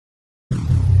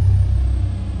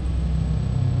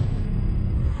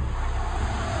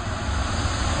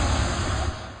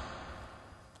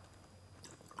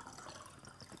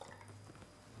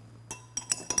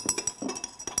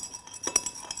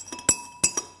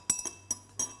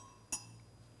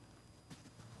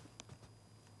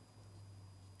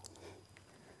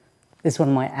This is one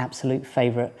of my absolute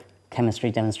favourite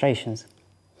chemistry demonstrations.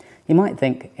 You might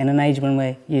think, in an age when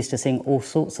we're used to seeing all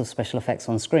sorts of special effects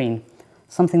on screen,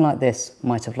 something like this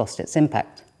might have lost its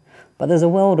impact. But there's a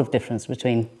world of difference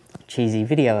between cheesy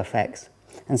video effects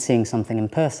and seeing something in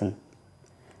person.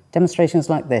 Demonstrations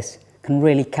like this can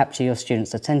really capture your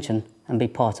students' attention and be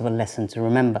part of a lesson to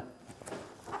remember.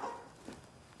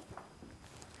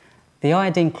 The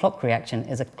iodine clock reaction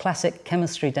is a classic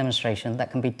chemistry demonstration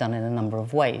that can be done in a number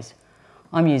of ways.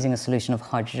 I'm using a solution of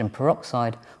hydrogen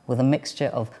peroxide with a mixture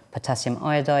of potassium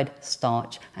iodide,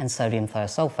 starch and sodium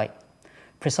thiosulfate.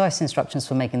 Precise instructions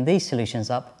for making these solutions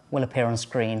up will appear on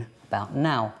screen about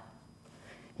now.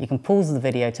 You can pause the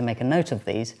video to make a note of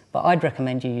these, but I'd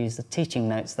recommend you use the teaching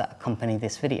notes that accompany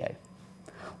this video.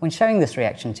 When showing this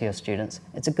reaction to your students,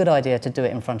 it's a good idea to do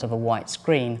it in front of a white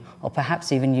screen, or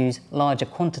perhaps even use larger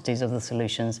quantities of the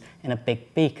solutions in a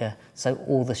big beaker so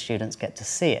all the students get to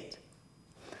see it.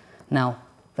 Now,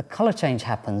 the colour change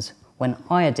happens when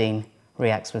iodine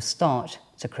reacts with starch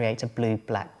to create a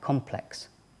blue-black complex.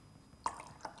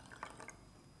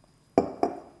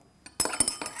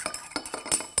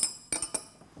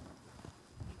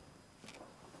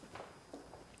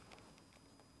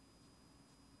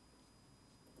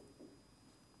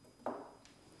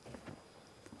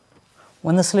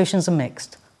 When the solutions are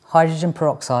mixed, hydrogen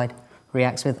peroxide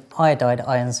reacts with iodide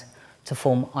ions to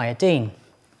form iodine.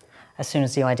 As soon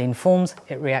as the iodine forms,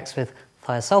 it reacts with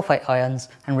thiosulfate ions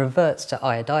and reverts to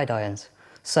iodide ions.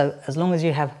 So as long as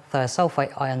you have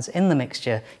thiosulfate ions in the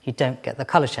mixture, you don't get the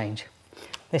colour change.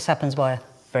 This happens by a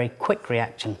very quick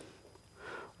reaction.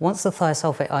 Once the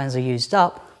thiosulfate ions are used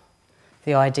up,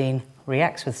 the iodine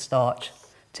reacts with starch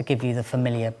to give you the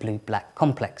familiar blue-black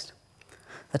complex.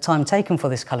 The time taken for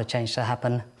this colour change to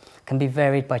happen can be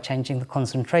varied by changing the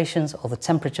concentrations or the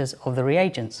temperatures of the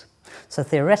reagents. So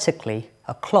theoretically,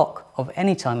 a clock of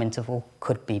any time interval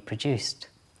could be produced.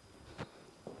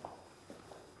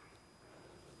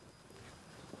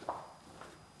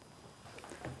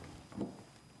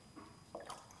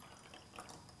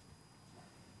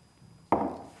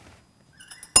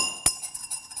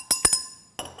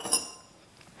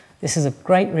 This is a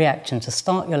great reaction to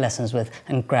start your lessons with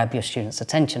and grab your students'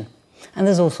 attention. And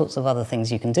there's all sorts of other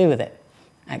things you can do with it.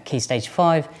 At Key Stage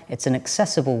 5, it's an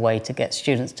accessible way to get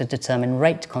students to determine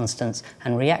rate constants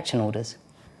and reaction orders.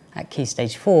 At Key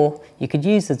Stage 4, you could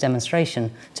use the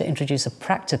demonstration to introduce a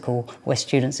practical where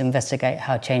students investigate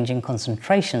how changing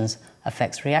concentrations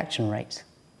affects reaction rates.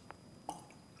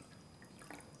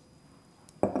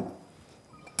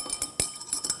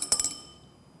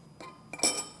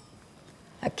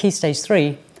 At Key Stage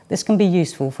 3, this can be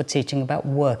useful for teaching about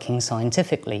working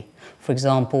scientifically. For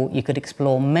example, you could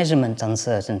explore measurement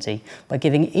uncertainty by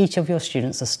giving each of your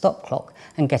students a stop clock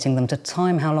and getting them to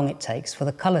time how long it takes for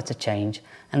the colour to change,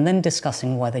 and then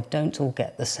discussing why they don't all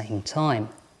get the same time.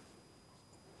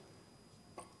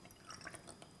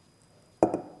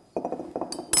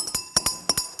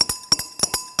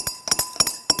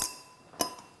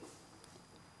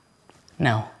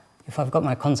 Now, if I've got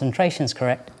my concentrations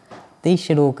correct, these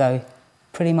should all go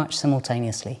pretty much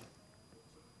simultaneously.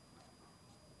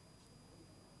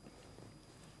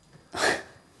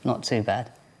 Not too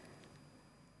bad.